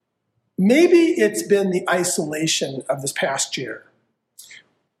Maybe it's been the isolation of this past year,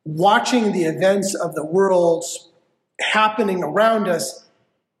 watching the events of the world happening around us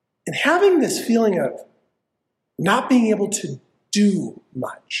and having this feeling of not being able to do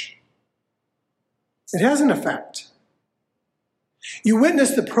much. It has an effect. You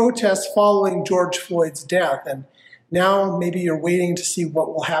witnessed the protests following George Floyd's death, and now maybe you're waiting to see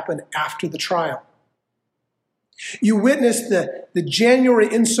what will happen after the trial. You witnessed the January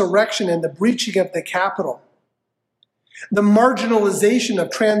insurrection and the breaching of the Capitol, the marginalization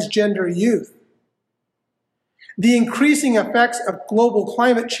of transgender youth, the increasing effects of global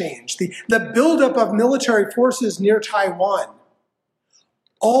climate change, the buildup of military forces near Taiwan.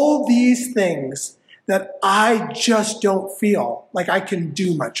 All these things that I just don't feel like I can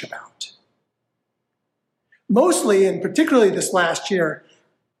do much about. Mostly, and particularly this last year,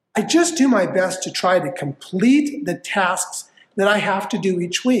 I just do my best to try to complete the tasks that I have to do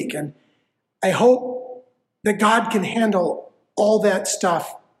each week. And I hope that God can handle all that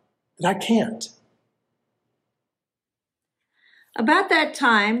stuff that I can't. About that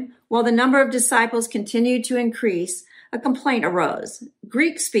time, while the number of disciples continued to increase, a complaint arose.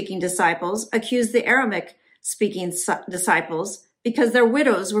 Greek-speaking disciples accused the Aramaic-speaking disciples because their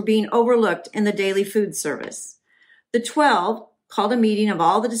widows were being overlooked in the daily food service. The 12 called a meeting of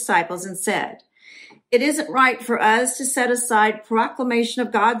all the disciples and said, "It isn't right for us to set aside proclamation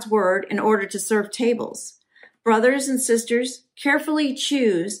of God's word in order to serve tables. Brothers and sisters, carefully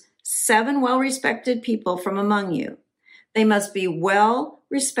choose 7 well-respected people from among you. They must be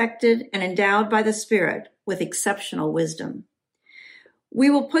well-respected and endowed by the Spirit with exceptional wisdom. We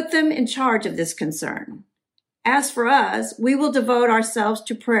will put them in charge of this concern. As for us, we will devote ourselves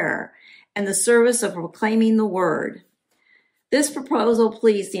to prayer and the service of proclaiming the word." This proposal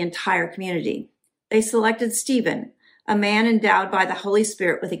pleased the entire community. They selected Stephen, a man endowed by the Holy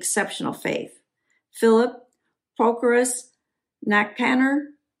Spirit with exceptional faith, Philip, Prochorus,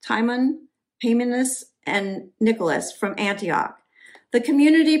 Nicanor, Timon, Parmenas, and Nicholas from Antioch. The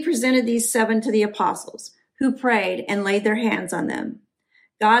community presented these 7 to the apostles, who prayed and laid their hands on them.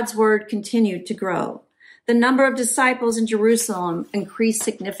 God's word continued to grow. The number of disciples in Jerusalem increased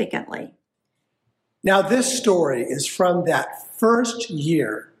significantly. Now, this story is from that first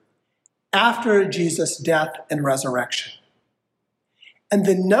year after Jesus' death and resurrection. And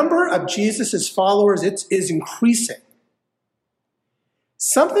the number of Jesus' followers is increasing.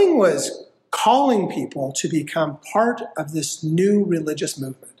 Something was calling people to become part of this new religious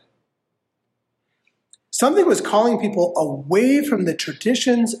movement. Something was calling people away from the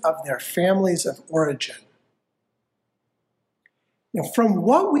traditions of their families of origin. Now, from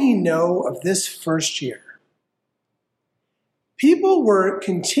what we know of this first year, people were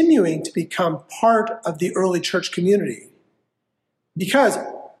continuing to become part of the early church community because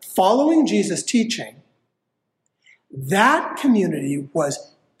following Jesus' teaching, that community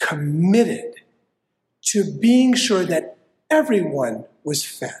was committed to being sure that everyone was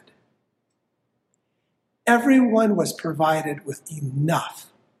fed. Everyone was provided with enough.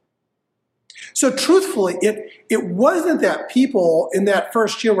 So truthfully, it wasn't that people in that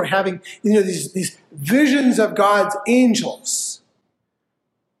first year were having these visions of God's angels,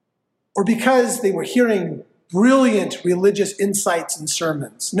 or because they were hearing brilliant religious insights and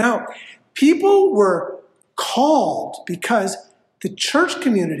sermons. No, people were called because the church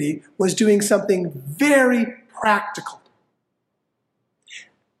community was doing something very practical.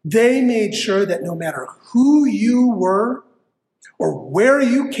 They made sure that no matter who you were or where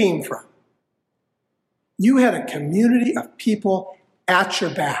you came from, you had a community of people at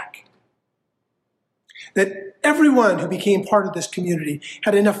your back. That everyone who became part of this community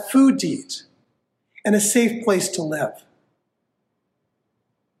had enough food to eat and a safe place to live.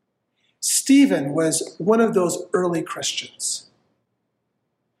 Stephen was one of those early Christians.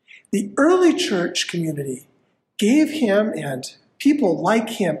 The early church community gave him and people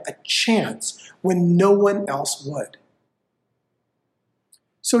like him a chance when no one else would.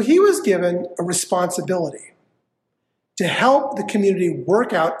 So he was given a responsibility to help the community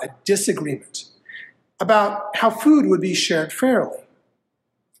work out a disagreement about how food would be shared fairly.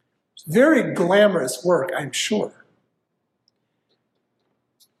 Very glamorous work, I'm sure.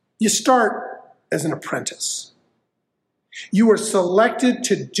 You start as an apprentice. You were selected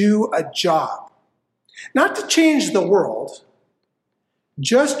to do a job, not to change the world.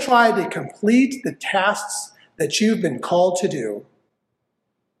 Just try to complete the tasks that you've been called to do.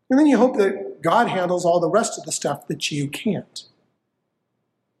 And then you hope that God handles all the rest of the stuff that you can't.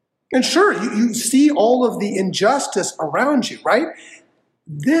 And sure, you see all of the injustice around you, right?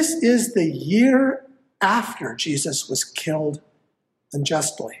 This is the year after Jesus was killed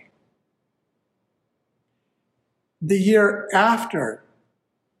unjustly. the year after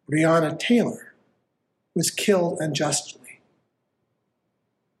Breonna Taylor was killed unjustly.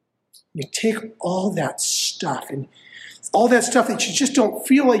 You take all that stuff and all that stuff that you just don't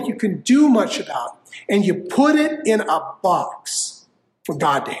feel like you can do much about, and you put it in a box for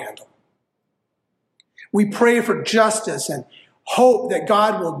God to handle. We pray for justice and hope that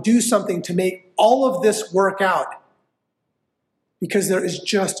God will do something to make all of this work out, because there is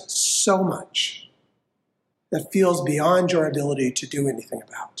just so much that feels beyond your ability to do anything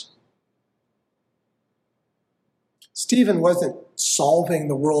about. Stephen wasn't solving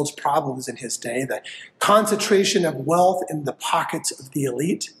the world's problems in his day, the concentration of wealth in the pockets of the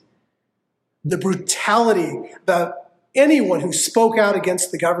elite, the brutality about anyone who spoke out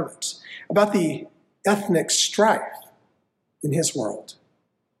against the government, about the ethnic strife in his world.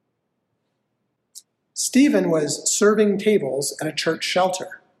 Stephen was serving tables at a church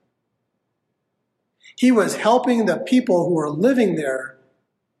shelter. He was helping the people who were living there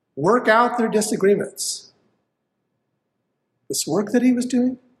work out their disagreements. This work that he was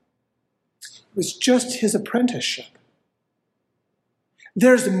doing was just his apprenticeship.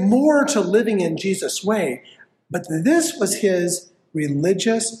 There's more to living in Jesus' way, but this was his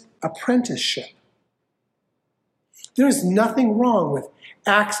religious apprenticeship. There is nothing wrong with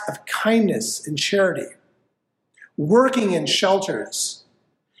acts of kindness and charity, working in shelters,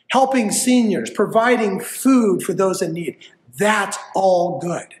 helping seniors, providing food for those in need. That's all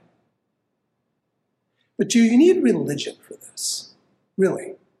good. But do you need religion for this?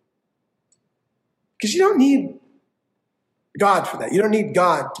 Really? Because you don't need God for that. You don't need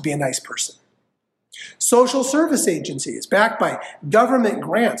God to be a nice person. Social service agencies, backed by government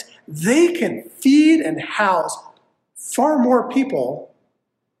grants, they can feed and house far more people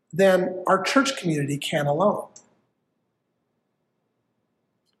than our church community can alone.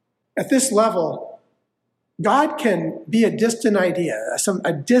 At this level, God can be a distant idea,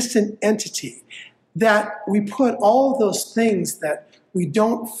 a distant entity that we put all of those things that we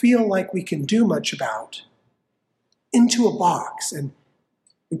don't feel like we can do much about into a box, and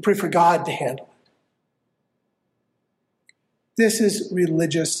we pray for God to handle it. This is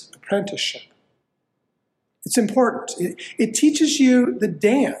religious apprenticeship. It's important. It teaches you the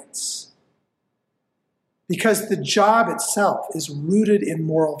dance, because the job itself is rooted in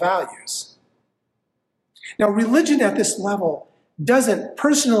moral values. Now, religion at this level doesn't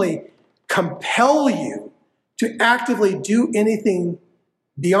personally compel you to actively do anything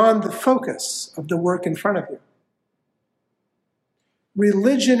beyond the focus of the work in front of you.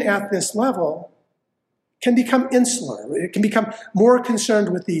 Religion at this level can become insular. It can become more concerned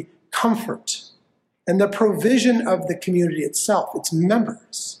with the comfort and the provision of the community itself, its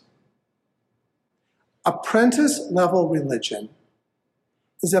members. Apprentice-level religion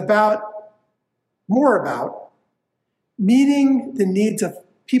is more about meeting the needs of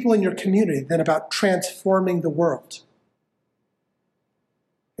people in your community than about transforming the world.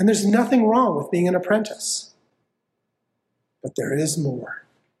 And there's nothing wrong with being an apprentice, but there is more.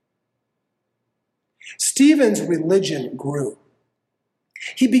 Stephen's religion grew.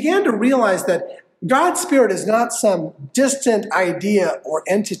 He began to realize that God's Spirit is not some distant idea or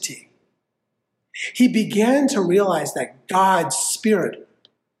entity. He began to realize that God's Spirit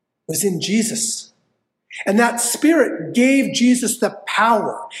was in Jesus. And that Spirit gave Jesus the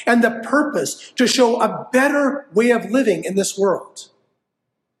power and the purpose to show a better way of living in this world.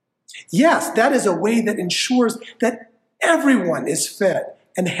 Yes, that is a way that ensures that everyone is fed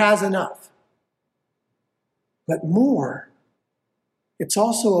and has enough. But more, it's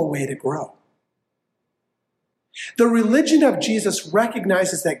also a way to grow. The religion of Jesus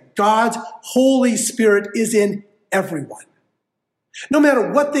recognizes that God's Holy Spirit is in everyone. No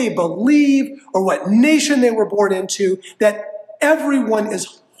matter what they believe or what nation they were born into, that everyone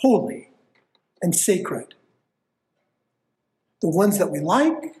is holy and sacred. The ones that we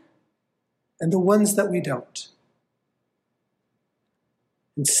like and the ones that we don't.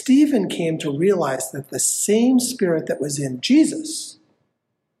 And Stephen came to realize that the same Spirit that was in Jesus,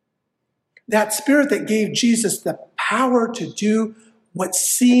 that Spirit that gave Jesus the power to do what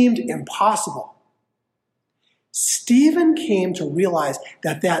seemed impossible, Stephen came to realize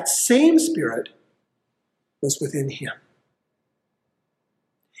that that same Spirit was within him.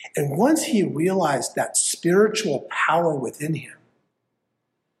 And once he realized that spiritual power within him,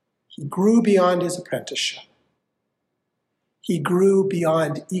 he grew beyond his apprenticeship. He grew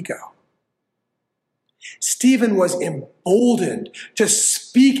beyond ego. Stephen was emboldened to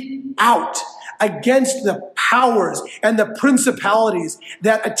speak out against the powers and the principalities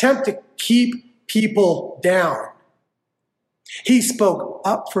that attempt to keep people down. He spoke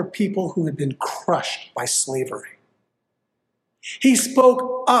up for people who had been crushed by slavery. He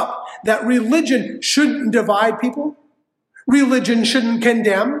spoke up that religion shouldn't divide people. Religion shouldn't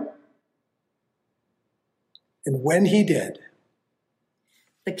condemn. And when he did,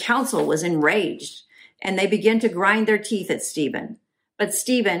 the council was enraged, and they began to grind their teeth at Stephen. But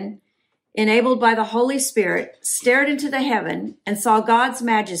Stephen, enabled by the Holy Spirit, stared into the heaven and saw God's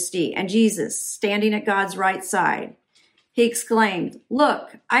majesty and Jesus standing at God's right side. He exclaimed,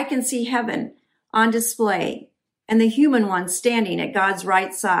 "Look, I can see heaven on display and the human one standing at God's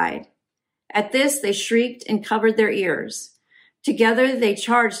right side." At this, they shrieked and covered their ears. Together, they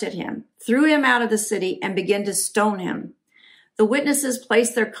charged at him, threw him out of the city, and began to stone him. The witnesses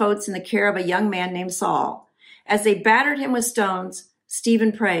placed their coats in the care of a young man named Saul. As they battered him with stones,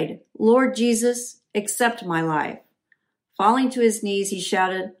 Stephen prayed, "Lord Jesus, accept my life." Falling to his knees, he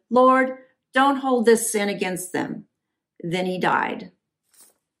shouted, "Lord, don't hold this sin against them." Then he died.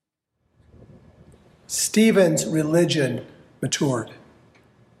 Stephen's religion matured,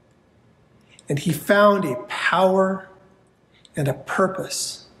 and he found a power and a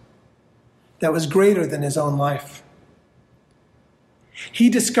purpose that was greater than his own life. He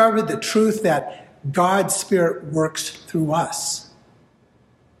discovered the truth that God's Spirit works through us.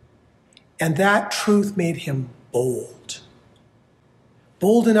 And that truth made him bold.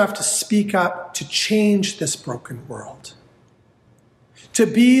 Bold enough to speak up, to change this broken world. To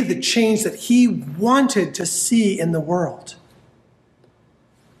be the change that he wanted to see in the world.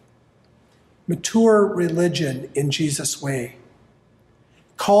 Mature religion in Jesus' way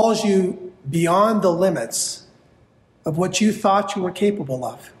calls you beyond the limits of what you thought you were capable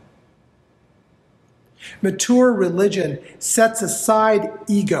of. Mature religion sets aside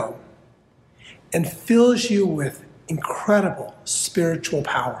ego and fills you with incredible spiritual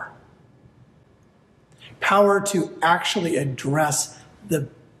power. Power to actually address the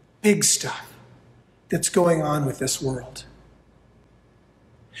big stuff that's going on with this world.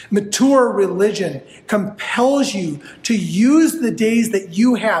 Mature religion compels you to use the days that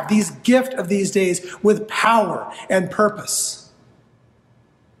you have, these gift of these days, with power and purpose.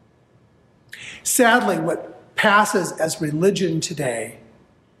 Sadly, what passes as religion today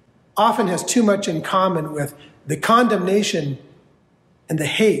often has too much in common with the condemnation and the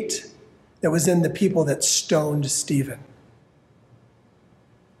hate that was in the people that stoned Stephen.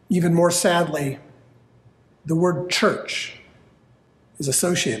 Even more sadly, the word church is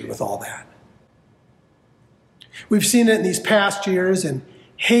associated with all that. We've seen it in these past years in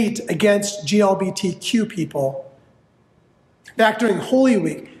hate against GLBTQ people. Back during Holy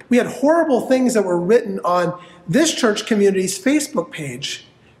Week, we had horrible things that were written on this church community's Facebook page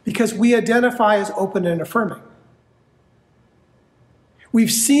because we identify as open and affirming.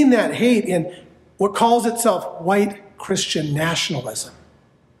 We've seen that hate in what calls itself white Christian nationalism.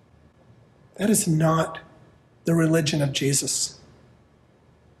 That is not the religion of Jesus.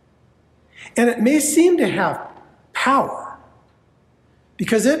 And it may seem to have power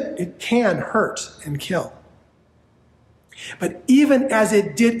because it can hurt and kill. But even as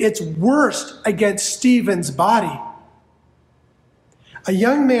it did its worst against Stephen's body, a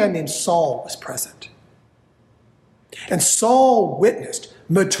young man named Saul was present. And Saul witnessed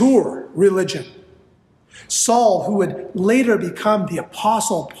mature religion. Saul, who would later become the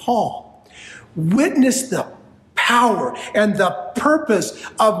Apostle Paul, witnessed the power and the purpose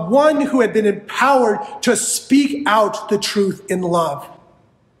of one who had been empowered to speak out the truth in love.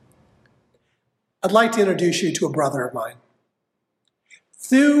 I'd like to introduce you to a brother of mine.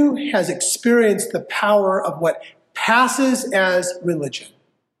 Thu has experienced the power of what passes as religion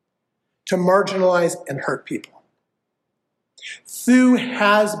to marginalize and hurt people. Thu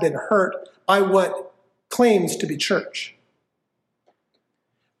has been hurt by what claims to be church.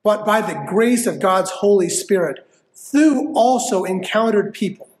 But by the grace of God's Holy Spirit, Thu also encountered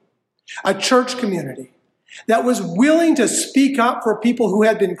people, a church community that was willing to speak up for people who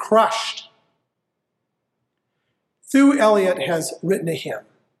had been crushed. Thu Elliott has written a hymn.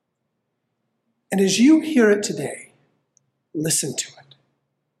 And as you hear it today, listen to it.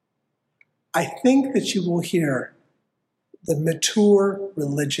 I think that you will hear the mature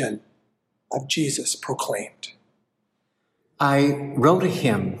religion of Jesus proclaimed. I wrote a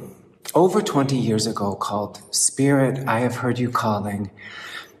hymn over 20 years ago called Spirit, I Have Heard You Calling,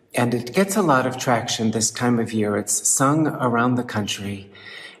 and it gets a lot of traction this time of year. It's sung around the country,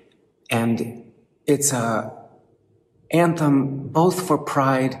 and it's a anthem both for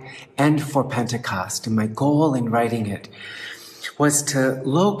Pride and for Pentecost. And my goal in writing it was to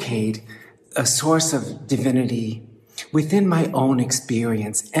locate a source of divinity within my own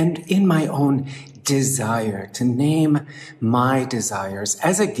experience and in my own desire to name my desires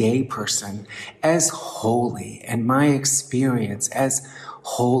as a gay person as holy and my experience as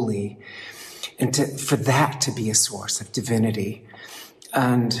holy, and for that to be a source of divinity.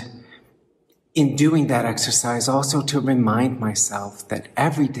 And in doing that exercise, also to remind myself that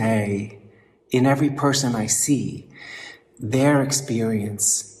every day, in every person I see, their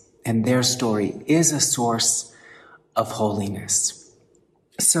experience and their story is a source of holiness.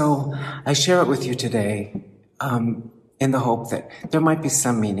 So I share it with you today in the hope that there might be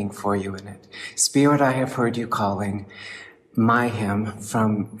some meaning for you in it. Spirit, I have heard you calling, my hymn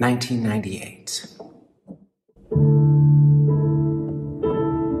from 1998.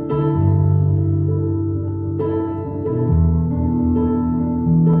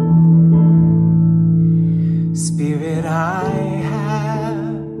 Spirit, I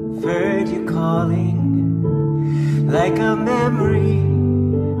have heard you calling, like a memory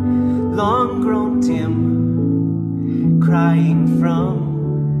long grown dim, crying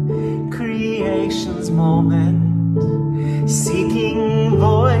from creation's moment, seeking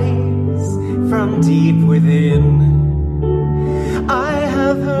voice from deep within. I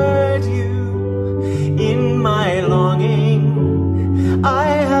have heard you in my longing, I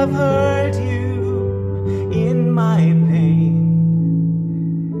have heard you in my pain.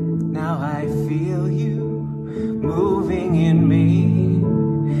 Now I feel you moving in me,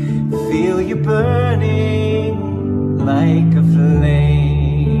 feel you burning like a flame.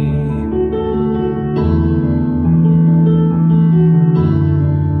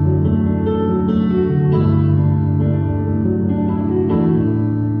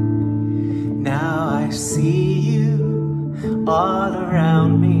 Now I see you all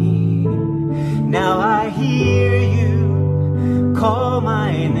around me. Now I hear you call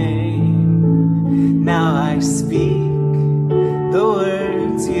my name. Now I speak the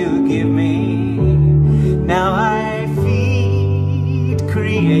words you give me. Now I feed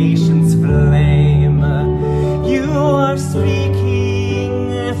creation's flame. You are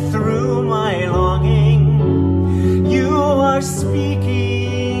speaking through my longing. You are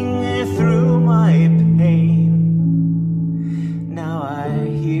speaking through my pain. Now I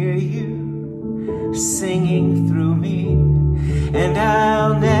hear you singing through me, and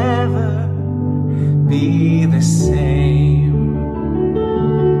I'll never be the same.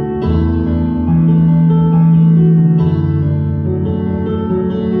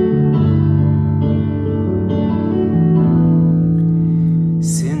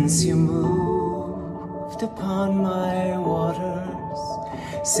 Since you moved upon my waters,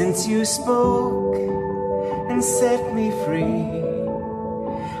 since you spoke and set me free,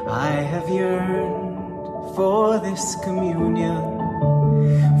 I have yearned for this communion,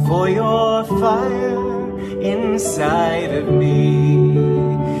 for your fire inside of me.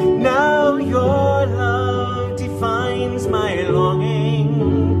 Now your love defines my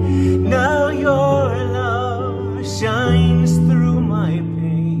longing. Now your love shines through my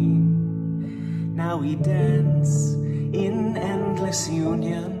pain. Now we dance in endless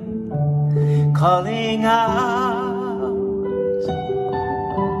union, calling out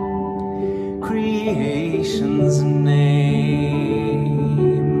creation's name.